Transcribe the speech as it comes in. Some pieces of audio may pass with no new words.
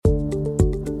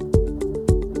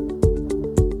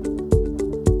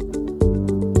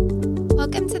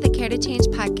to Change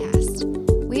podcast.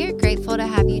 We are grateful to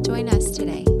have you join us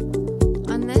today.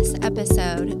 On this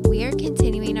episode, we are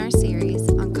continuing our series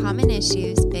on common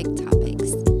issues, big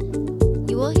topics.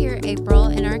 You will hear April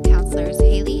and our counselors,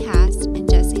 Haley Hast and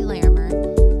Jesse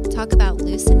Larimer, talk about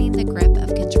loosening the grip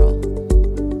of control.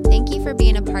 Thank you for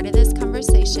being a part of this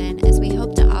conversation as we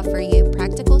hope to offer you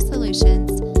practical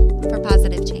solutions for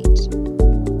positive change.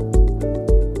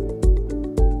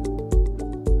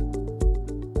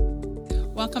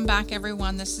 Welcome back,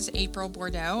 everyone. This is April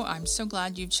Bordeaux. I'm so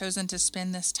glad you've chosen to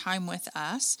spend this time with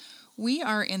us. We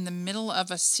are in the middle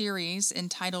of a series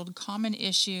entitled Common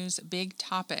Issues, Big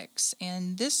Topics,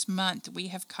 and this month we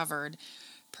have covered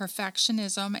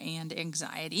perfectionism and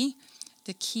anxiety,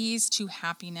 the keys to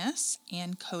happiness,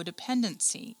 and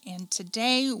codependency. And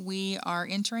today we are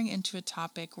entering into a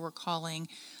topic we're calling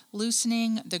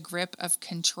loosening the grip of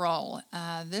control.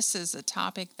 This is a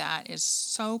topic that is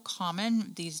so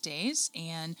common these days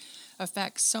and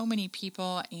affects so many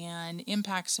people and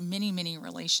impacts many, many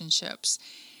relationships.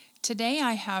 Today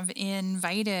I have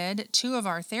invited two of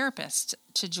our therapists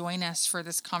to join us for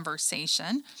this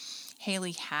conversation.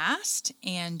 Haley Hast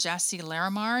and Jesse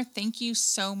Larimer, thank you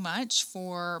so much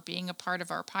for being a part of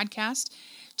our podcast.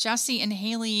 Jesse and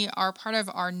Haley are part of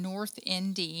our North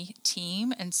Indy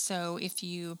team, and so if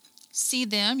you see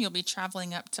them, you'll be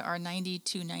traveling up to our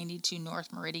 9292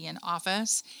 North Meridian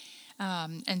office.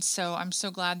 And so I'm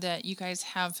so glad that you guys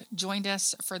have joined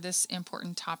us for this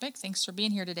important topic. Thanks for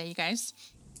being here today, you guys.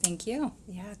 Thank you.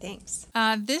 Yeah, thanks.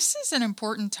 This is an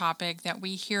important topic that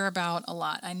we hear about a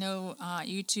lot. I know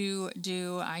you two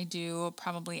do, I do,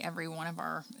 probably every one of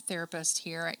our therapists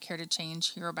here at Care to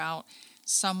Change hear about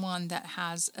someone that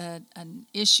has an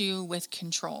issue with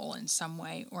control in some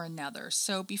way or another.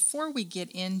 So before we get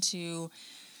into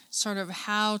sort of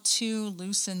how to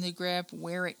loosen the grip,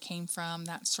 where it came from,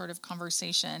 that sort of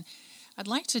conversation, I'd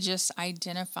like to just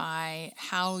identify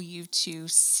how you two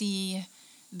see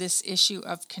this issue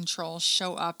of control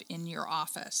show up in your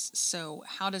office. So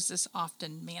how does this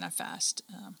often manifest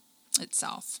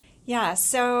itself? Yeah,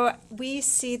 so we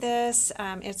see this,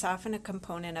 it's often a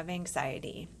component of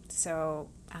anxiety. So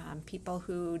people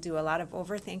who do a lot of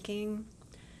overthinking,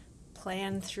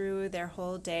 plan through their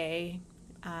whole day,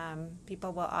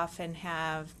 people will often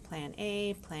have plan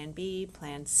A, plan B,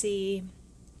 plan C,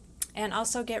 and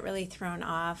also get really thrown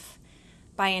off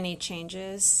by any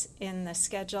changes in the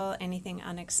schedule, anything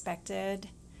unexpected.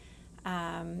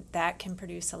 That can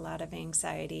produce a lot of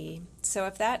anxiety. So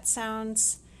if that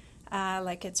sounds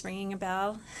like it's ringing a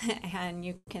bell and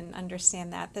you can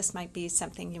understand that, this might be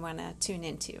something you want to tune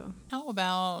into. How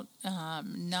about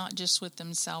not just with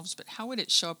themselves, but how would it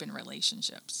show up in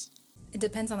relationships? It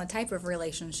depends on the type of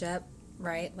relationship,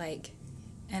 right? Like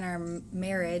in our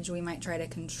marriage, we might try to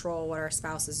control what our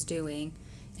spouse is doing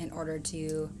in order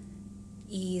to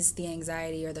ease the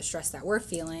anxiety or the stress that we're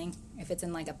feeling. If it's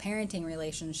in like a parenting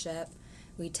relationship,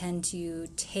 we tend to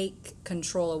take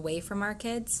control away from our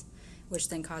kids, which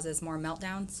then causes more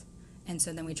meltdowns. And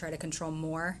so then we try to control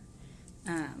more.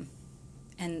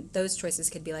 And those choices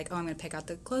could be like, oh, I'm going to pick out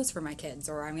the clothes for my kids,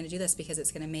 or I'm going to do this because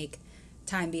it's going to make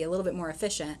time be a little bit more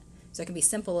efficient. So it can be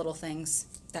simple little things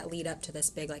that lead up to this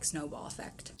big like snowball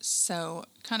effect. So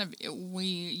kind of we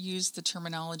use the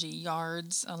terminology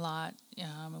yards a lot.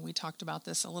 We talked about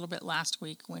this a little bit last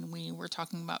week when we were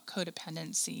talking about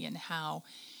codependency and how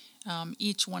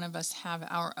each one of us have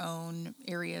our own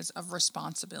areas of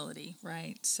responsibility,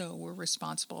 right? So we're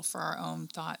responsible for our own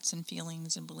thoughts and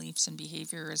feelings and beliefs and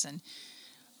behaviors, and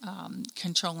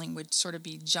controlling would sort of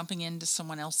be jumping into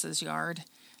someone else's yard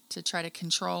to try to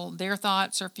control their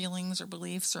thoughts or feelings or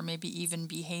beliefs or maybe even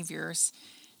behaviors.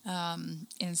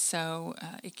 And so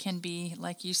it can be,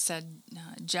 like you said,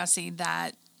 Jesse,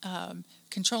 that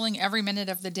controlling every minute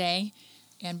of the day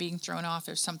and being thrown off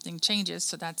if something changes,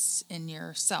 so that's in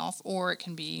yourself, or it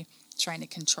can be trying to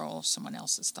control someone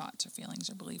else's thoughts or feelings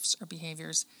or beliefs or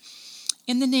behaviors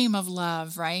in the name of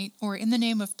love, right? Or in the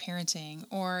name of parenting,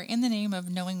 or in the name of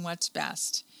knowing what's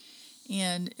best.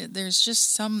 And there's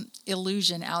just some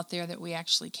illusion out there that we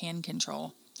actually can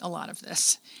control a lot of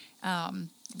this.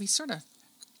 We sort of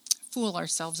fool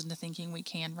ourselves into thinking we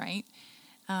can, right?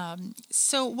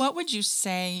 So what would you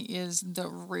say is the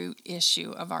root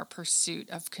issue of our pursuit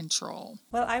of control?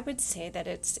 Well, I would say that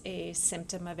it's a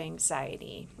symptom of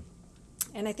anxiety.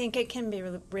 And I think it can be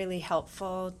really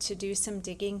helpful to do some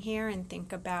digging here and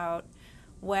think about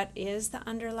what is the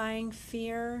underlying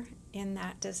fear in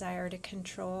that desire to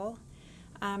control.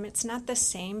 It's not the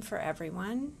same for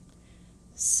everyone.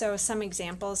 So some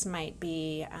examples might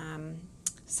be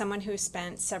someone who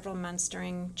spent several months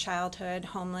during childhood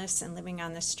homeless and living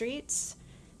on the streets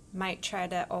might try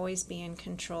to always be in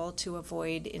control to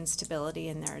avoid instability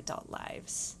in their adult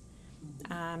lives.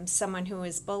 Someone who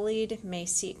is bullied may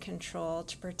seek control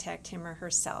to protect him or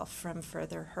herself from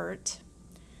further hurt.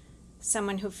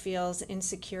 Someone who feels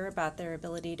insecure about their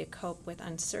ability to cope with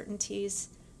uncertainties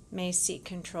may seek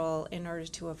control in order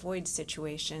to avoid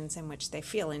situations in which they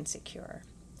feel insecure.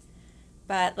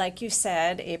 But like you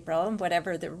said, April,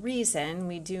 whatever the reason,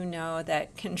 we do know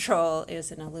that control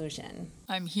is an illusion.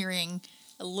 I'm hearing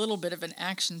a little bit of an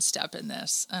action step in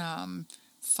this,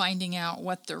 finding out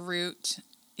what the root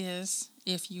is.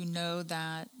 If you know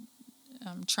that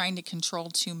trying to control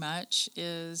too much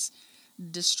is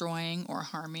destroying or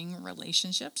harming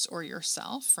relationships or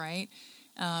yourself, right?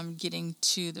 Getting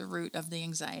to the root of the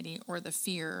anxiety or the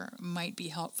fear might be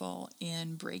helpful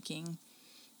in breaking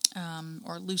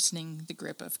or loosening the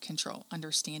grip of control,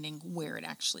 understanding where it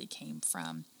actually came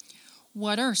from.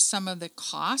 What are some of the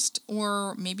cost,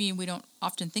 or maybe we don't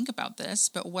often think about this,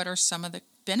 but what are some of the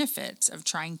benefits of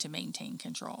trying to maintain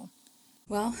control?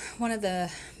 Well, one of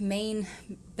the main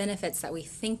benefits that we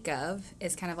think of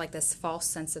is kind of like this false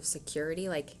sense of security.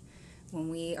 Like when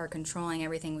we are controlling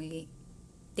everything we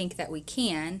think that we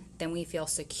can, then we feel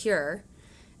secure.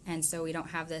 And so we don't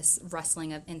have this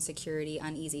rustling of insecurity,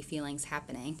 uneasy feelings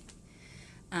happening.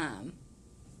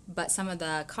 But some of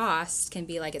the costs can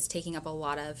be like it's taking up a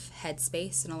lot of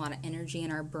headspace and a lot of energy in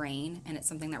our brain. And it's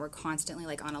something that we're constantly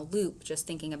like on a loop, just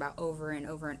thinking about over and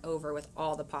over and over with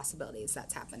all the possibilities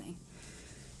that's happening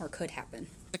or could happen.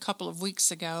 A couple of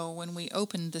weeks ago when we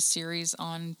opened the series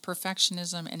on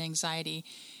perfectionism and anxiety,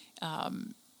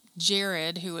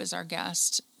 Jared, who is our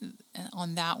guest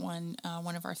on that one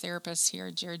of our therapists here,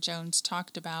 Jared Jones,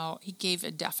 he gave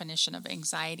a definition of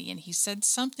anxiety, and he said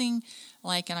something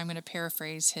like, and I'm going to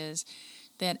paraphrase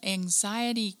that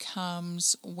anxiety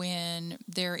comes when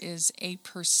there is a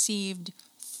perceived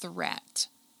threat,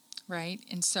 right?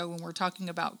 And so when we're talking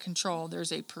about control,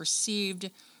 there's a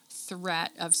perceived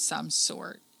threat of some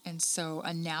sort. And so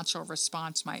a natural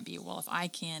response might be, well, if I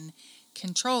can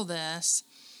control this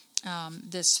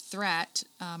threat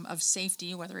of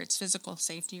safety, whether it's physical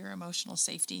safety or emotional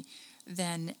safety,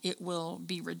 then it will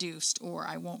be reduced or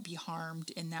I won't be harmed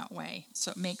in that way.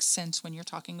 So it makes sense when you're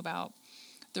talking about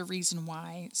the reason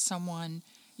why someone,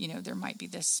 there might be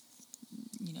this,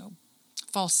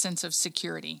 false sense of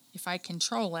security. If I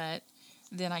control it,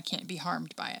 then I can't be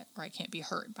harmed by it or I can't be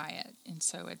hurt by it. And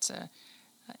so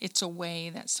it's a way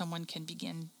that someone can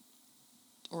begin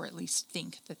or at least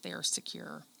think that they're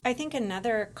secure. I think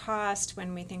another cost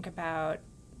when we think about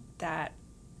that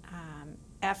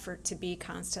effort to be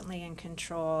constantly in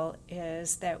control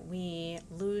is that we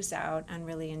lose out on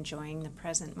really enjoying the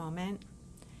present moment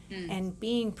and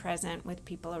being present with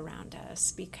people around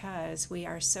us because we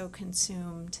are so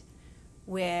consumed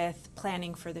with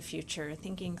planning for the future,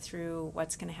 thinking through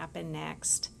what's going to happen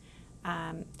next,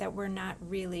 that we're not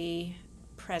really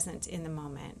present in the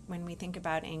moment. When we think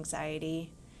about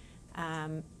anxiety,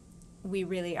 we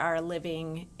really are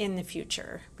living in the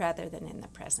future rather than in the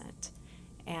present.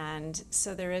 And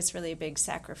so there is really a big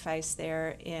sacrifice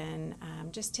there in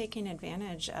just taking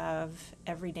advantage of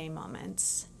everyday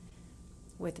moments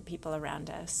with the people around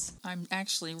us. I'm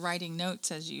actually writing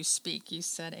notes as you speak. You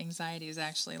said anxiety is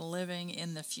actually living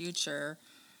in the future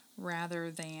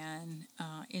rather than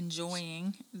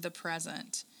enjoying the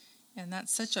present. And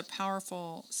that's such a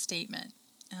powerful statement.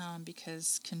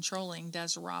 Because controlling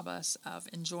does rob us of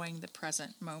enjoying the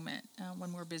present moment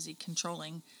when we're busy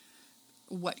controlling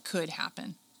what could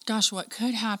happen. Gosh, what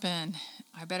could happen?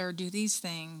 I better do these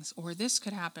things, or this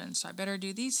could happen, so I better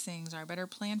do these things, or I better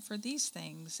plan for these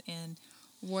things. And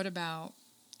what about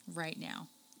right now?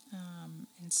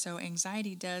 And so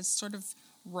anxiety does sort of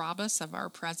rob us of our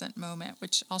present moment,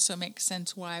 which also makes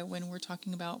sense why when we're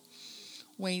talking about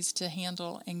ways to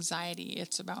handle anxiety,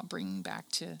 it's about bringing back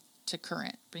to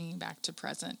current, bringing back to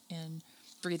present and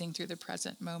breathing through the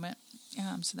present moment.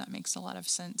 So that makes a lot of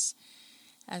sense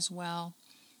as well.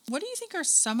 What do you think are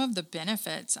some of the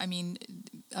benefits,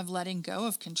 of letting go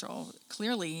of control?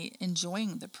 Clearly,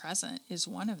 enjoying the present is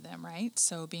one of them, right?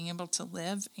 So being able to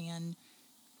live and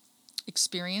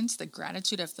experience the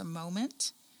gratitude of the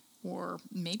moment, or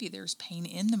maybe there's pain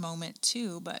in the moment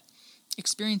too, but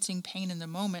experiencing pain in the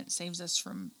moment saves us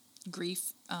from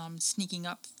grief sneaking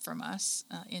up from us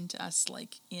into us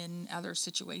like in other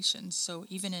situations. So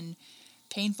even in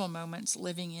painful moments,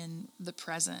 living in the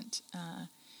present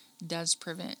does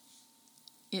prevent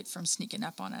it from sneaking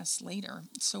up on us later.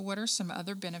 So what are some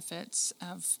other benefits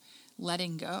of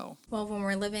letting go? Well, when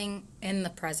we're living in the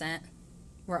present,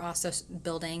 we're also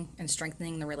building and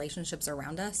strengthening the relationships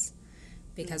around us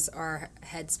because our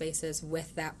headspace is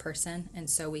with that person, and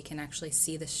so we can actually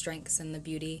see the strengths and the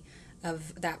beauty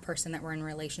of that person that we're in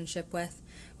relationship with,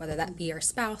 whether that be our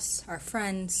spouse, our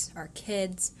friends, our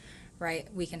kids, right?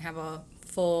 We can have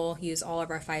use all of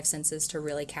our five senses to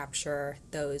really capture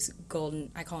those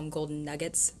I call them golden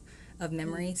nuggets of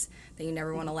memories that you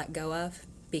never want to let go of,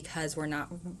 because we're not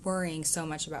worrying so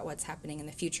much about what's happening in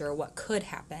the future or what could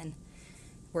happen.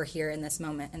 We're here in this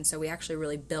moment. And so we actually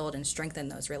really build and strengthen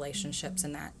those relationships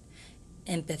and that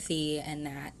empathy and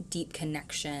that deep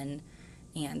connection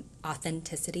and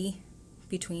authenticity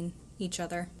between each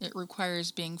other. It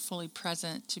requires being fully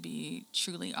present to be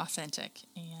truly authentic,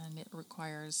 and it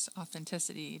requires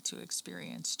authenticity to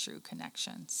experience true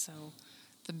connection. So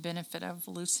the benefit of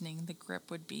loosening the grip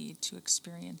would be to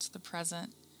experience the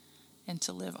present and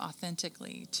to live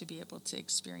authentically, to be able to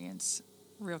experience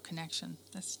real connection.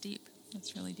 That's deep.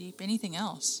 That's really deep. Anything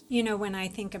else? When I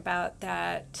think about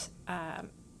that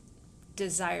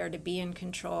desire to be in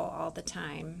control all the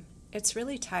time, it's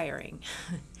really tiring.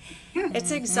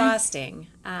 It's exhausting.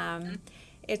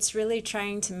 It's really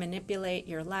trying to manipulate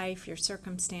your life, your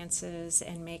circumstances,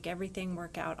 and make everything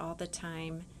work out all the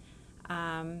time.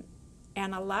 And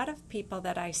a lot of people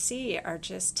that I see are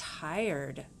just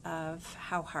tired of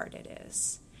how hard it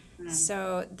is.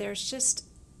 So there's just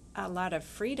a lot of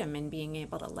freedom in being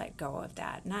able to let go of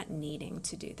that, not needing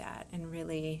to do that, and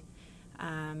really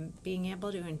being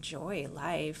able to enjoy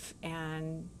life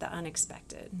and the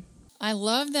unexpected. I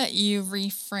love that you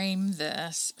reframe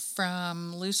this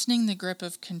from loosening the grip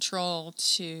of control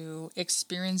to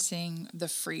experiencing the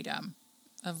freedom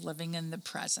of living in the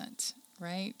present,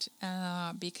 right?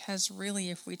 Because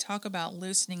really, if we talk about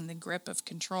loosening the grip of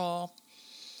control,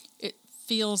 it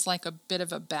feels like a bit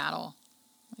of a battle.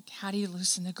 Like, how do you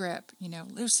loosen the grip?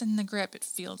 Loosen the grip. It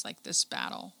feels like this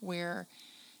battle where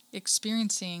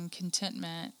experiencing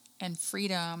contentment and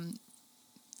freedom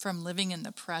from living in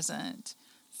the present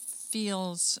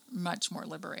feels much more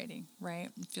liberating, right?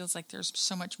 It feels like there's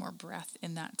so much more breath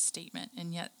in that statement,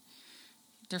 and yet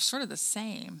they're sort of the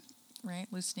same, right?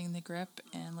 Loosening the grip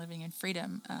and living in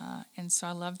freedom. And so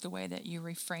I love the way that you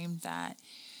reframed that.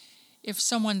 If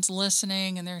someone's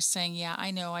listening and they're saying, yeah,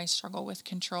 I know I struggle with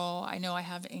control, I know I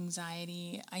have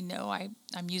anxiety, I know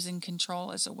I'm using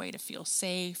control as a way to feel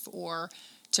safe or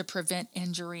to prevent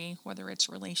injury, whether it's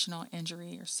relational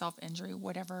injury or self-injury,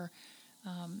 whatever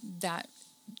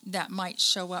that might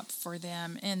show up for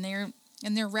them, and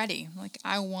they're ready. Like,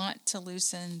 I want to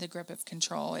loosen the grip of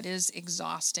control. It is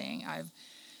exhausting.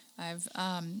 I've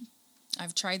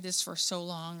tried this for so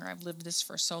long, or I've lived this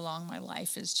for so long. My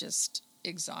life is just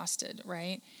exhausted,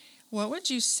 right? What would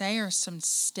you say are some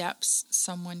steps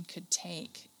someone could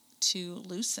take to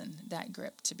loosen that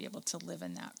grip, to be able to live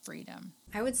in that freedom?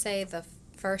 I would say the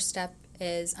first step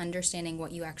is understanding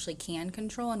what you actually can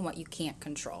control and what you can't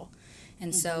control.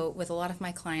 And so with a lot of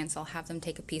my clients, I'll have them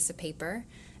take a piece of paper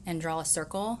and draw a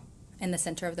circle in the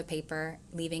center of the paper,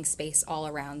 leaving space all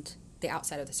around the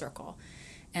outside of the circle.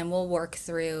 And we'll work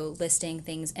through listing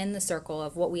things in the circle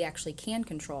of what we actually can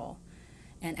control,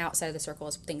 and outside of the circle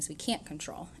is things we can't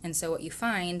control. And so what you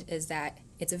find is that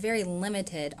it's very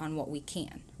limited on what we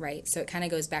can, right? So it kind of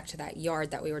goes back to that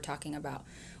yard that we were talking about.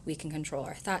 We can control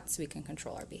our thoughts, we can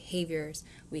control our behaviors,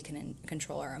 we can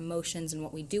control our emotions and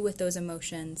what we do with those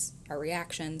emotions, our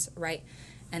reactions, right?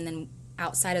 And then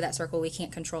outside of that circle, we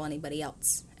can't control anybody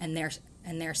else and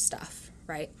their stuff,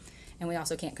 right? And we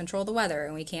also can't control the weather,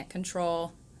 and we can't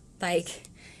control, like,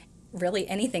 really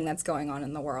anything that's going on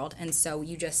in the world. And so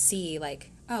you just see,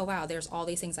 like, oh, wow, there's all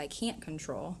these things I can't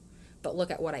control, but look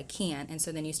at what I can. And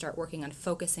so then you start working on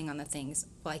focusing on the things,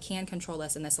 well, I can control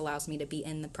this, and this allows me to be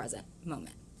in the present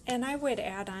moment. And I would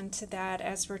add on to that,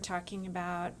 as we're talking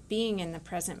about being in the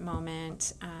present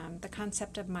moment, the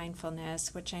concept of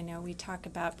mindfulness, which I know we talk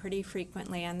about pretty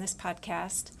frequently on this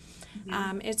podcast.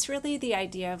 It's really the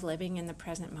idea of living in the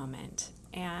present moment.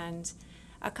 And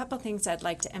a couple things I'd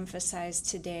like to emphasize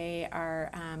today are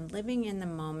living in the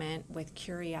moment with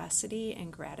curiosity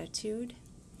and gratitude.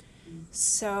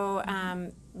 So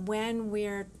when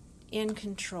we're in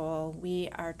control, we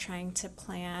are trying to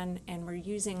plan, and we're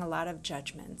using a lot of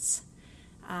judgments.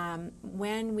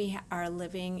 When we are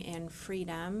living in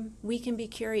freedom, we can be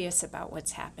curious about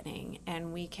what's happening,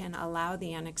 and we can allow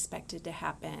the unexpected to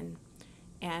happen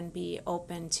and be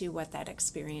open to what that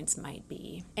experience might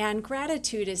be. And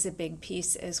gratitude is a big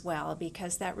piece as well,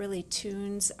 because that really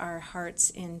tunes our hearts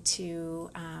into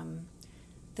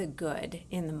the good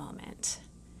in the moment,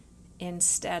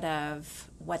 instead of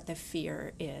what the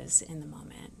fear is in the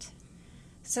moment.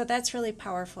 So that's really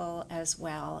powerful as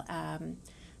well.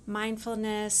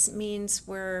 Mindfulness means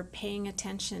we're paying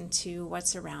attention to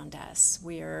what's around us.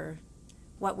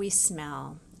 What we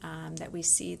smell, that we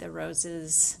see the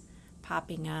roses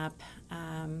popping up.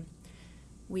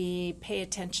 We pay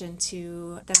attention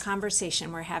to the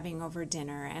conversation we're having over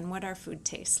dinner and what our food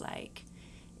tastes like,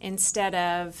 instead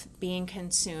of being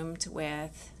consumed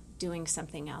with doing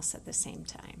something else at the same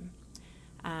time.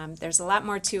 There's a lot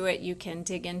more to it. You can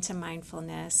dig into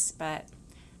mindfulness, but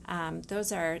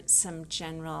those are some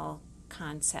general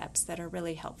concepts that are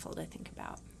really helpful to think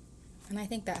about. And I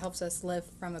think that helps us live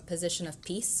from a position of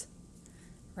peace,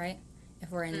 right? If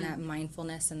we're in that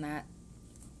mindfulness and that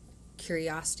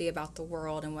curiosity about the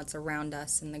world and what's around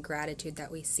us and the gratitude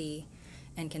that we see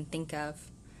and can think of,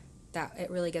 that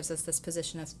it really gives us this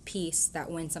position of peace,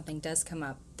 that when something does come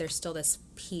up, there's still this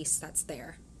peace that's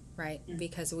there, right?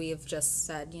 Because we have just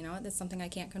said, you know what, that's something I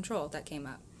can't control that came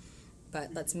up,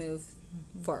 but let's move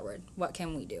forward. What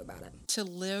can we do about it? To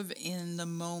live in the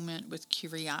moment with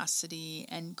curiosity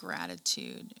and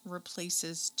gratitude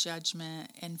replaces judgment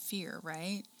and fear,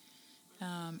 right?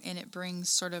 And it brings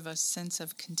sort of a sense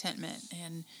of contentment.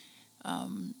 And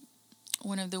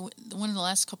one of the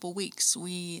last couple of weeks,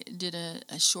 we did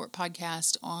a short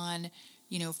podcast on,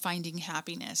 finding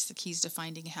happiness, the keys to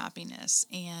finding happiness.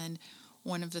 And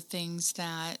one of the things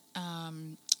that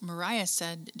Mariah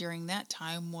said during that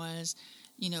time was,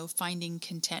 finding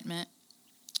contentment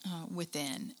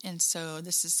within. And so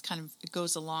this is it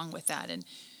goes along with that.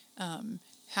 And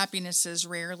happiness is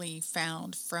rarely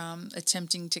found from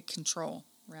attempting to control,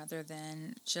 rather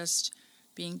than just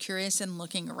being curious and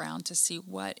looking around to see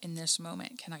what in this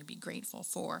moment can I be grateful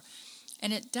for.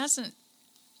 And it doesn't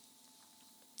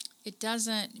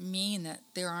mean that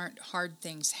there aren't hard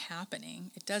things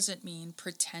happening. It doesn't mean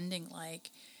pretending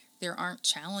like there aren't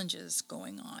challenges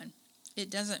going on. It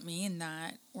doesn't mean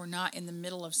that we're not in the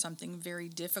middle of something very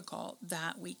difficult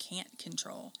that we can't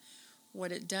control.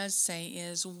 What it does say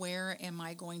is, where am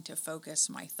I going to focus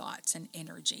my thoughts and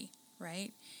energy,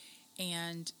 right?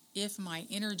 And if my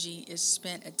energy is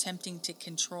spent attempting to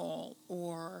control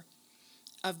or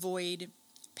avoid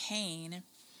pain,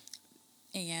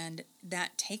 and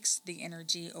that takes the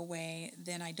energy away,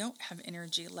 then I don't have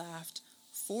energy left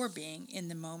for being in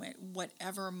the moment,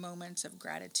 whatever moments of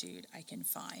gratitude I can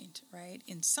find, right?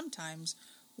 And sometimes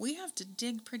we have to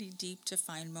dig pretty deep to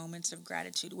find moments of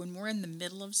gratitude when we're in the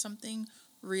middle of something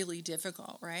really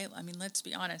difficult, right? I mean, let's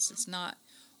be honest, it's not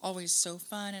always so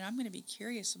fun, and I'm going to be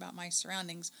curious about my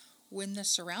surroundings when the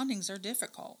surroundings are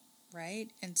difficult, right?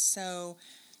 And so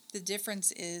the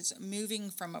difference is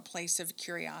moving from a place of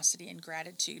curiosity and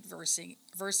gratitude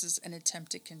versus an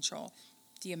attempt to control.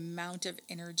 The amount of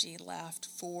energy left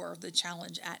for the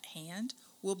challenge at hand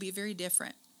will be very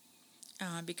different.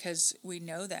 Because we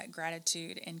know that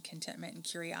gratitude and contentment and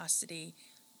curiosity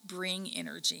bring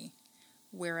energy,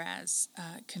 whereas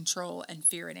control and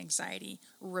fear and anxiety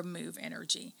remove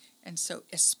energy. And so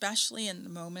especially in the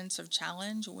moments of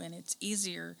challenge, when it's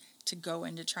easier to go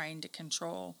into trying to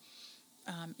control,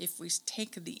 if we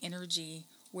take the energy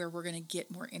where we're going to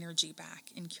get more energy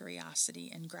back in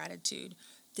curiosity and gratitude,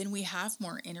 then we have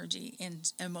more energy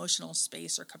and emotional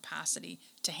space or capacity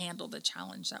to handle the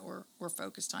challenge that we're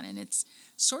focused on. And it's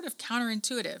sort of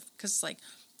counterintuitive, because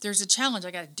there's a challenge,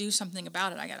 I got to do something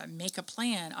about it. I got to make a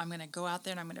plan. I'm going to go out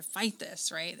there and I'm going to fight this,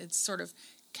 right? It's sort of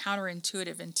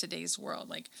counterintuitive in today's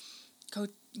world.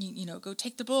 Go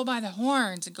take the bull by the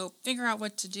horns and go figure out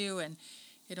what to do. And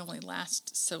it only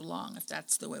lasts so long if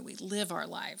that's the way we live our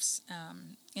lives.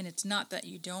 And it's not that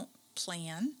you don't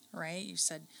plan, right? You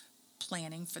said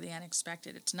planning for the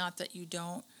unexpected. It's not that you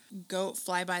don't go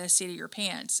fly by the seat of your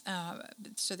pants.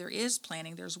 So there is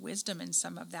planning. There's wisdom in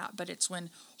some of that, but it's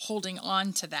when holding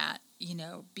on to that,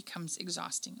 becomes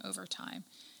exhausting over time,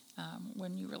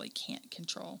 when you really can't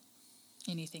control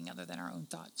anything other than our own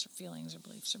thoughts or feelings or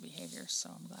beliefs or behaviors.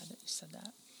 So I'm glad that you said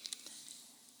that.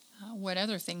 What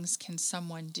other things can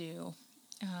someone do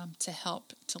to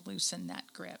help to loosen that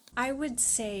grip? I would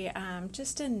say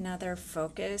just another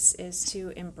focus is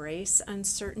to embrace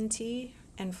uncertainty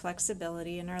and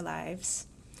flexibility in our lives,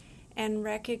 and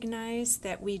recognize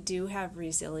that we do have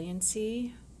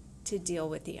resiliency to deal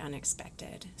with the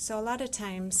unexpected. So a lot of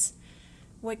times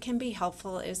what can be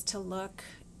helpful is to look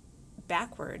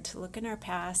backward, to look in our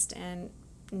past and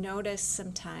notice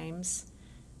sometimes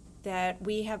that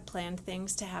we have planned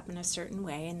things to happen a certain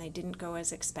way and they didn't go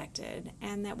as expected,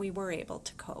 and that we were able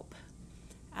to cope.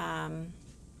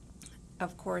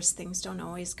 Of course, things don't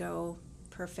always go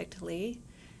perfectly,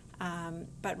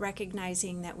 but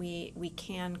recognizing that we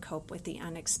can cope with the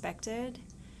unexpected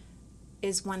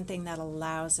is one thing that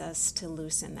allows us to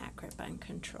loosen that grip on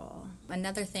control.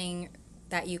 Another thing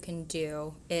that you can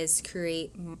do is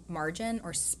create margin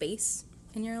or space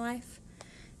in your life.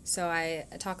 So I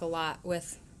talk a lot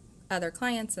with other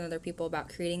clients and other people about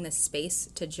creating this space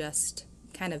to just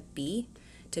kind of be,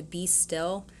 to be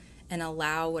still and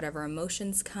allow whatever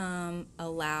emotions come,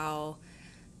 allow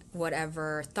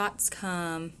whatever thoughts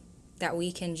come, that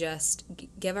we can just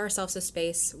give ourselves a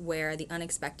space where the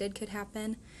unexpected could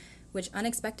happen, which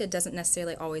unexpected doesn't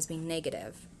necessarily always mean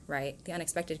negative, right? The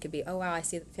unexpected could be, oh wow,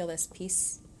 feel this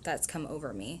peace that's come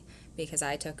over me because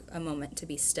I took a moment to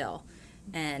be still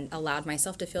and allowed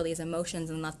myself to feel these emotions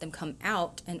and let them come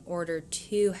out in order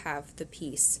to have the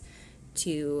peace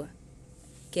to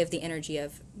give the energy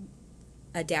of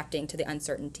adapting to the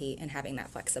uncertainty and having that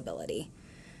flexibility.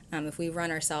 If we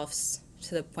run ourselves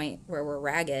to the point where we're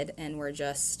ragged and we're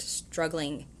just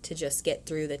struggling to just get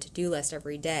through the to-do list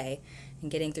every day and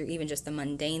getting through even just the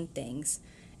mundane things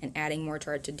and adding more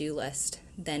to our to-do list,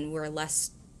 then we're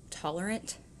less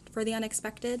tolerant for the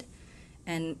unexpected,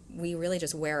 and we really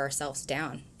just wear ourselves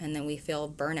down, and then we feel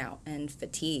burnout and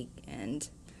fatigue, and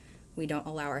we don't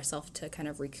allow ourselves to kind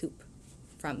of recoup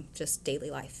from just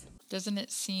daily life. Doesn't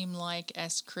it seem like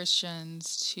as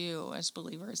Christians too, as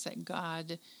believers, that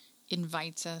God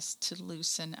invites us to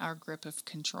loosen our grip of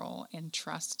control and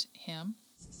trust Him?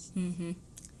 Mm-hmm.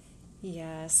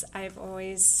 Yes, I've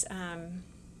always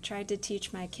tried to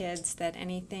teach my kids that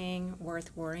anything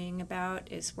worth worrying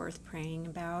about is worth praying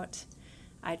about.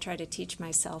 I try to teach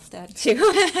myself that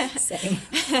too. Same.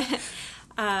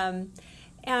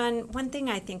 And one thing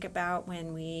I think about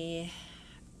when we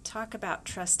talk about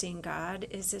trusting God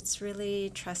is it's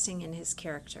really trusting in His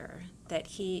character, that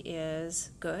He is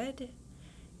good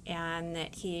and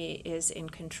that He is in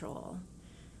control.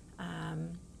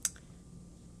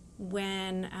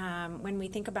 When we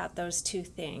think about those two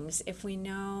things, if we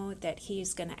know that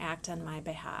He's going to act on my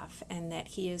behalf and that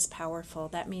He is powerful,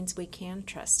 that means we can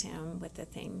trust Him with the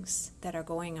things that are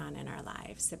going on in our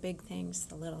lives, the big things,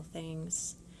 the little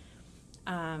things.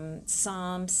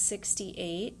 Psalm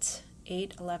 68,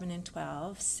 8, 11, and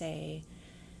 12 say,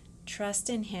 "Trust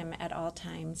in Him at all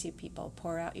times, you people.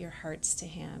 Pour out your hearts to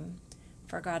Him.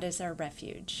 For God is our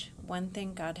refuge. One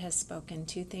thing God has spoken,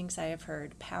 two things I have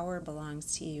heard. Power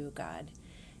belongs to you, God,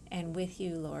 and with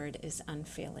you, Lord, is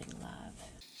unfailing love."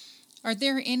 Are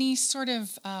there any sort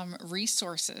of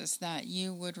resources that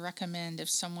you would recommend if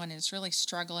someone is really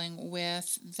struggling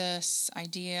with this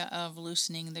idea of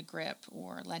loosening the grip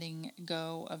or letting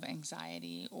go of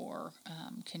anxiety or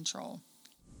control?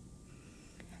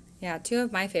 Yeah, two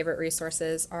of my favorite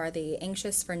resources are the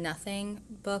Anxious for Nothing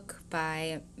book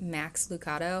by Max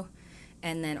Lucado,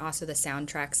 and then also the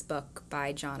Soundtracks book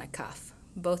by John Acuff.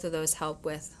 Both of those help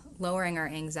with lowering our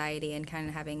anxiety and kind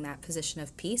of having that position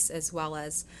of peace, as well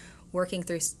as working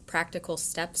through practical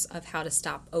steps of how to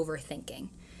stop overthinking.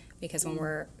 Because when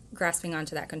we're grasping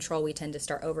onto that control, we tend to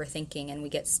start overthinking and we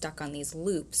get stuck on these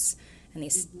loops and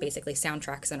these basically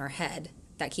soundtracks in our head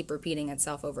that keep repeating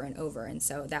itself over and over. And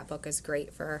so that book is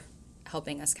great for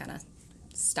helping us kind of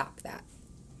stop that.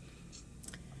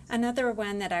 Another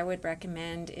one that I would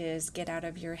recommend is Get Out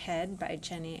of Your Head by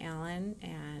Jenny Allen,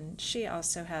 and she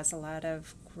also has a lot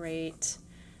of great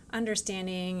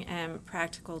understanding and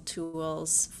practical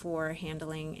tools for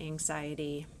handling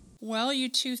anxiety. Well, you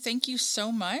two, thank you so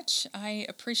much. I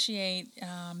appreciate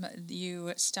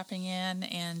you stepping in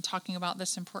and talking about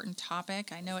this important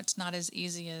topic. I know it's not as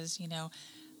easy as,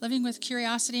 living with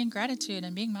curiosity and gratitude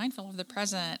and being mindful of the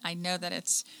present. I know that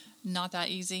it's not that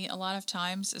easy a lot of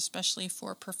times, especially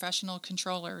for professional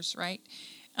controllers, right?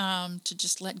 To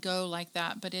just let go like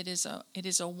that. But it is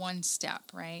a one step,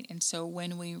 right? And so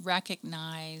when we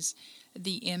recognize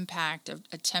the impact of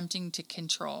attempting to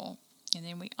control, and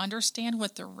then we understand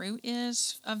what the root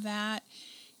is of that,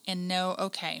 and know,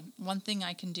 okay, one thing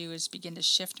I can do is begin to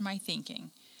shift my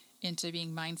thinking into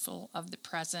being mindful of the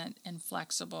present and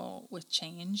flexible with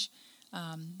change,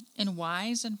 and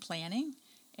wise in planning,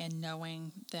 and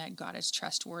knowing that God is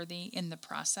trustworthy in the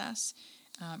process.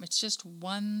 It's just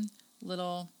one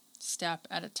little step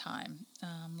at a time.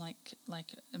 Like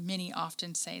many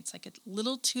often say, it's like a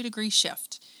little 2-degree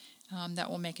shift that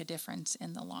will make a difference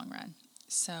in the long run.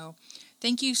 So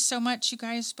thank you so much, you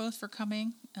guys, both for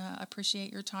coming.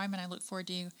 Appreciate your time, and I look forward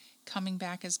to you coming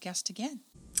back as guest again.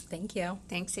 Thank you.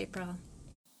 Thanks, April.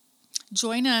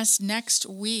 Join us next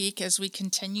week as we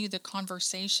continue the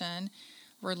conversation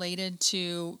related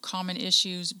to common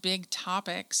issues, big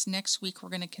topics. Next week, we're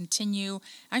going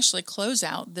to close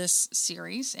out this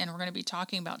series, and we're going to be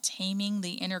talking about taming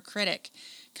the inner critic.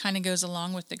 Kind of goes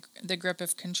along with the grip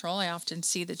of control. I often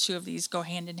see the two of these go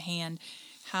hand in hand.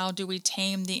 How do we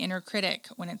tame the inner critic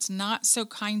when it's not so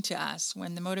kind to us,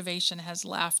 when the motivation has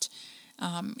left,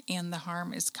 and the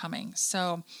harm is coming.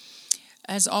 So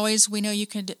as always, we know you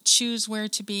could choose where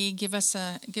to be. Give us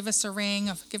a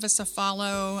ring, give us a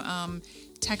follow,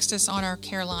 text us on our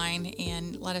care line,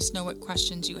 and let us know what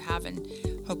questions you have, and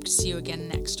hope to see you again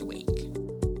next week.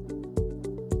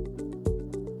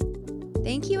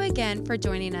 Thank you again for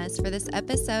joining us for this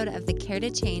episode of the Care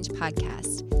to Change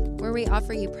podcast, where we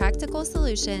offer you practical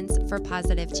solutions for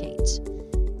positive change.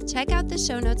 Check out the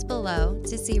show notes below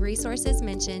to see resources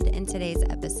mentioned in today's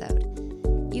episode.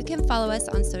 You can follow us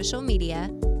on social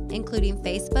media, including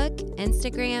Facebook,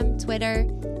 Instagram, Twitter,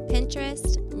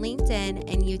 Pinterest,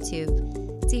 LinkedIn, and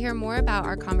YouTube, to hear more about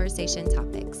our conversation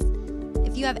topics.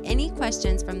 If you have any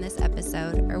questions from this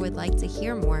episode or would like to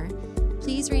hear more,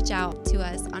 please reach out to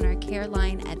us on our care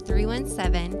line at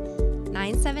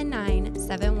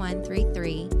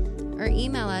 317-979-7133 or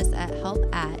email us at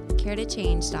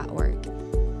help@caretochange.org.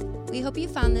 We hope you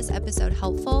found this episode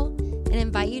helpful and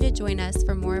invite you to join us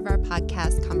for more of our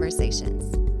podcast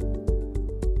conversations.